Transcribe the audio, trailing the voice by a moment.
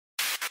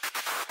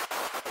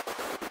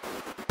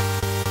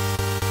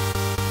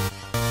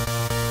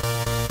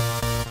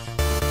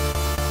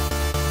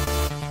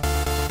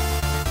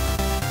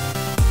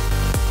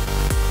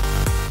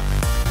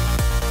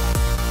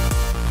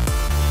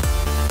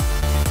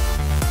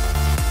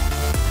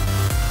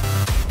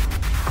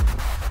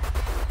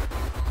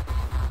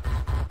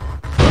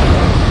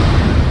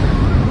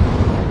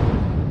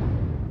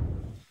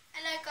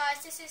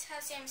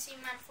MC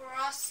Man for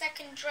our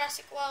second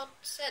Jurassic World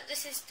set.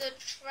 This is the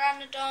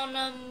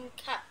Pteranodon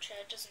Capture,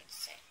 doesn't it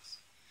say?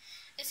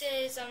 This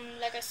is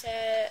Lego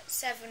set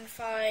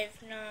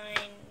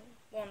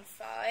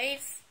 75915,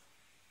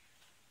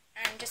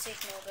 and just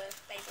ignore the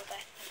label there.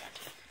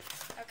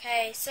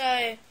 Okay,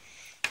 so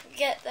we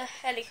get the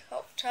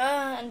helicopter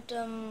and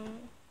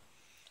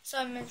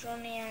Simon's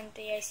Ronnie and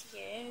the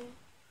ACU,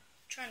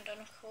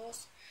 Pteranodon of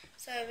course.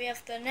 So we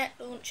have the net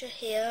launcher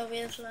here. We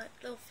have like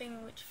a little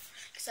thing which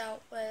flicks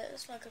out where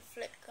it's like a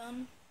flip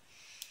gun.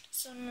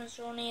 Simon's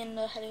Ronnie and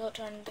the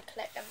helicopter and the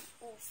collect them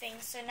all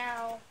things. So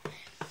now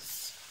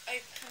let's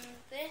open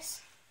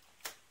this.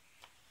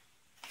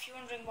 If you're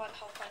wondering why the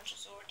whole bunch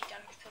is already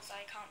done, because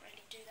I can't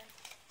really do them.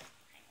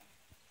 Hang on.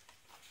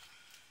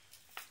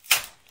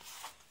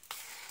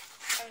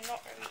 I'm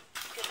not really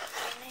good at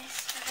doing this.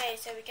 Okay,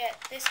 so we get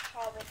this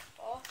cardboard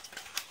box.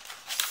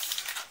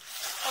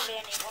 Probably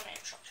only one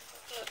instruction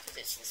booklet because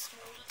it's the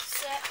smaller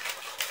set.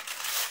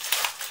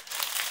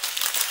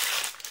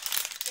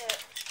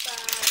 Get bag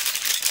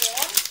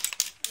 1.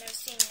 I've never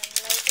seen them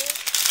labeled.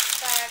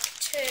 Bag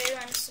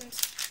 2 and some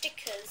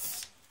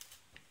stickers.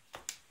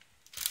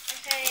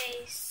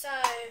 Okay, so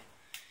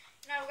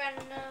now we're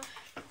going to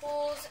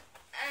pause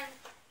and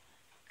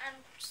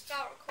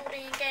start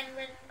recording again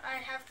when I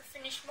have the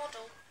finished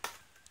model.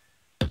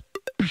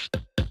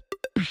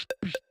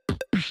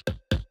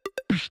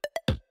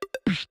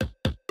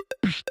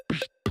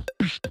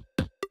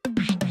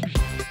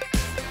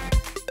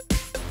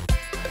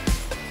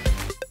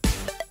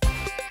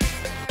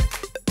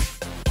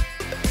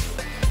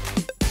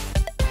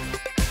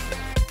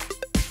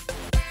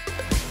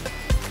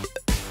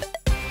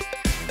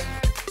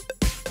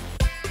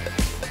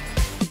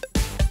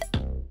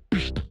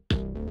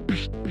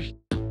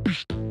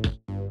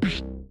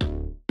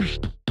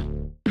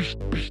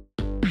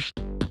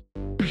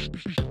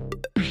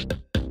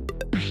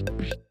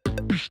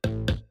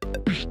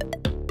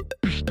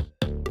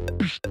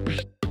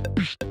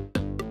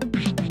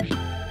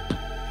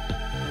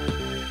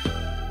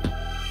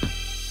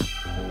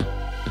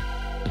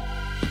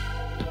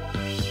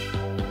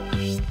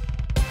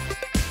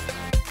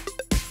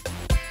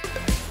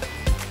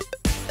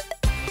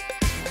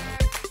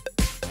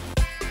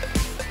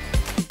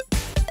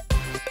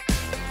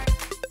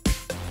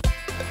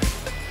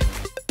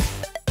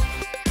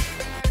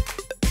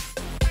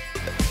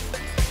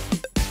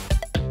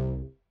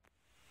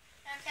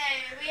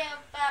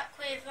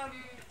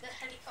 The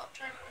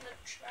helicopter and the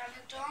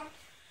Pteranodon.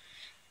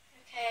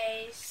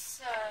 Okay,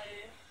 so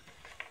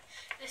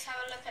let's have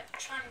a look at the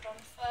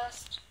Pteranodon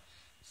first.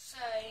 So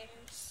you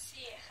can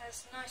see it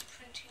has nice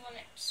printing on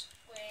its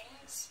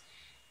wings.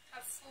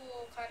 Have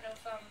 4 kind of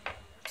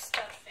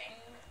stud thing.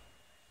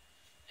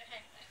 I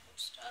think they're called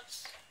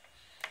studs.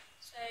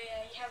 So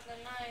yeah, you have the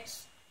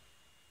nice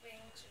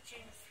wings which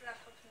you can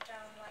flap up and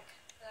down like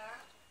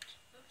that.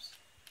 Oops.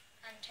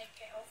 And take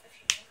it off if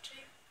you want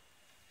to.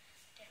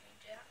 Don't mean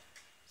to do that.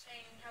 So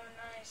you can have a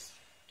nice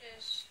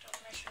stop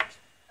motion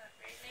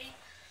really,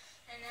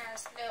 and it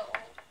has little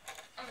 2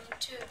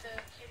 of the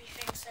clippy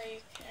things, so you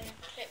can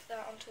clip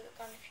that onto the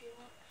gun if you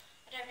want.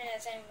 I don't think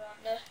there's anywhere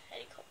on the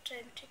helicopter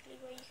in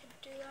particularly where you can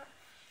do that.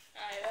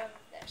 No,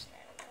 there's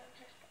no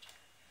helicopter,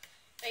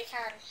 but you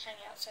can hang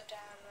it upside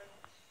down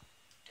and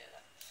do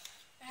that.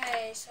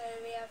 Okay, so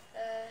we have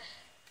the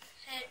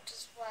head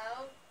as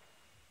well,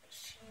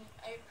 which can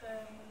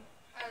open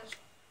as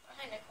I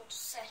think they're called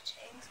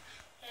settings.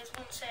 There's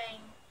one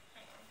saying.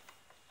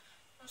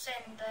 I'm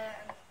saying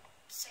there, and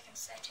second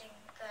setting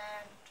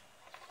there,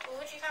 or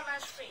would you count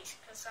as freeze,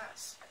 because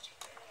that's actually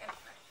really good.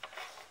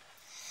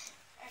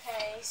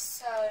 Okay,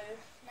 so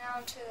now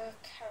onto the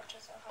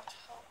characters I'll have to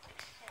hold.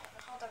 Hang on,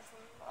 I'll hold them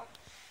from the bottom.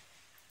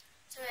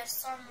 So there's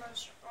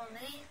Simon's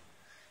Ronnie.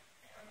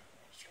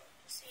 Make sure you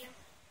can see him.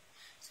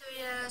 So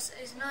he has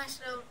his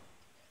nice little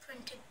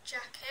printed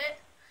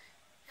jacket.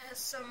 He has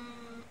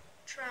some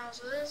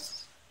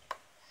trousers.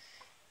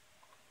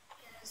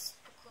 He has,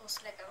 of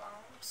course, Lego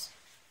arms.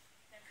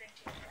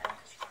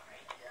 Because you can't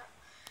really do that.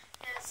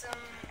 There's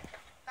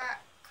back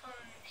on,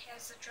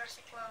 here's the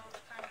Jurassic World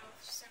kind of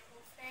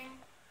symbol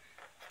thing.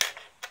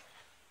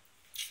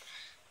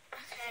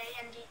 Okay,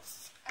 and it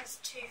has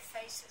 2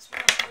 faces,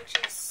 one which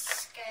is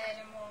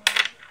scared and one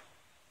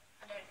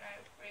I don't know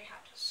really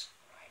how to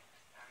describe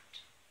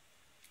that.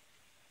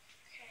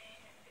 Okay,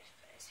 let me just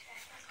put his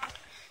hair back on.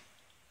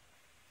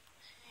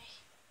 Okay.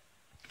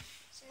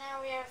 So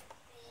now we have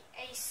the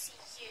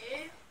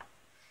ACU,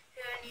 who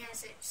only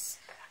has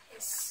his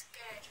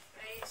scared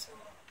face,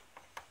 or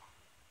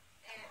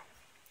yeah,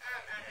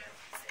 I don't know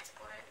if it's a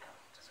boy or girl,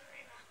 doesn't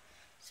really matter.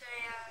 So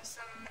he has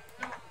some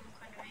normal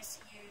kind of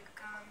ACU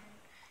gun,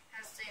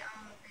 has the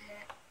arm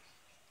bit,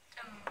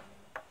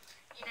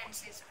 you don't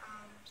see his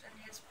arms, and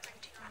he has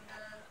printing on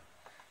the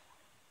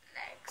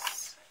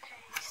legs.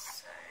 Okay,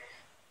 so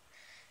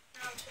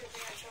now to the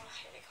actual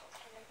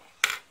helicopter.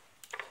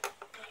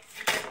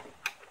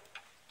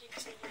 Didn't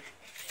see you.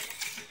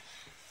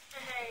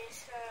 Okay,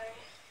 so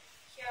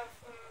you have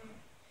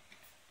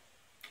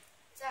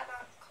is that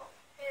like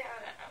cockpit?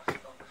 I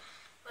don't know.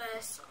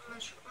 Where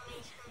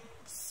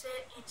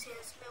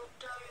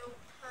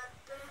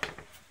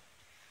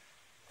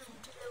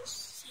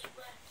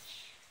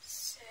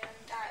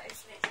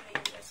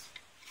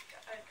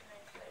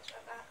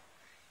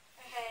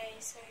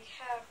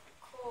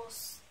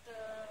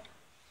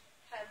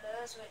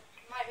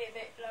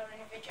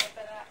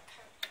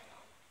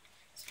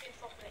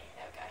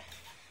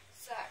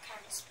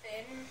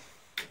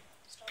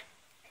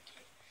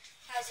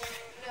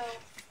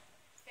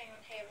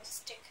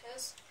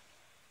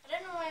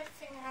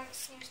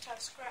used to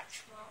have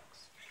scratch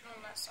marks. Not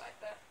on that side,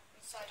 but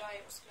on the side I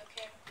was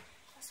looking.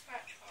 A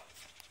scratch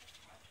marks.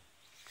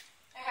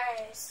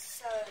 Okay,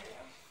 so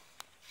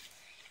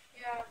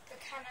you have the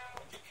cannon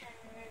which can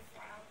move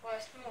around. Well,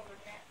 it's more of a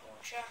net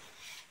launcher.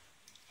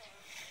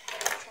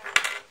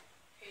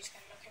 Who's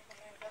going to look at one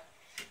over?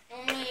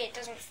 Normally it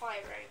doesn't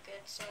fire very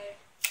good, so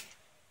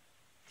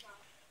well,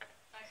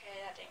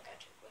 okay, that didn't go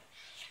too good.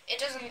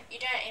 It doesn't.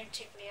 You don't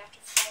particularly have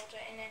to fold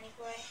it in any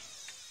way.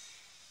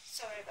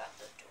 Sorry about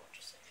the door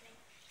just opening.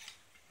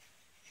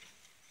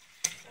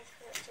 So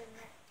put it in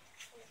there,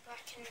 pull it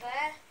back in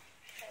there.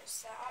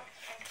 Close that up,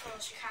 and of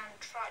course you can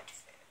try to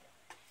fit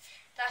it.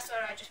 That's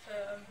where I just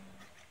put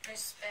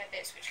those spare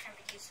bits which can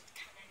be used with the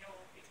cannon or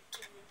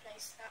to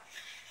replace that.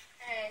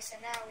 Okay, so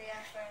now we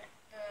have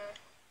the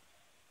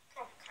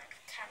proper kind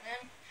of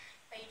cannon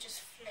where you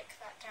just flick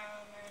that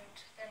down and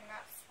then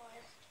that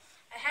fires.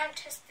 I haven't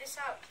tested this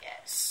out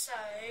yet, so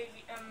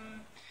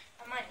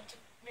I might need to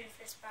move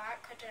this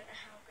back. I don't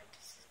know how good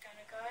this is going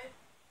to go.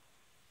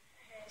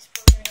 Okay, it's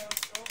probably going to go off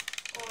the floor,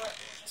 or it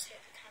will just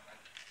hit the cannon.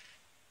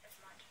 Never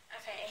mind.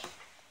 Okay,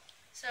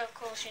 so of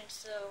course you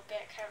still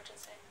get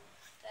characters in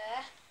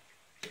there.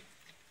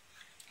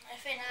 I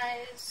think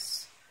that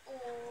is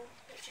all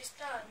which is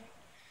done.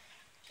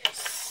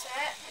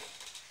 Except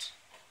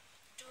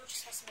the door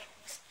just has to make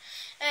this.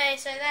 Okay,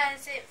 so that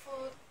is it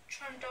for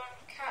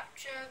Pteranodon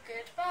capture.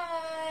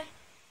 Goodbye.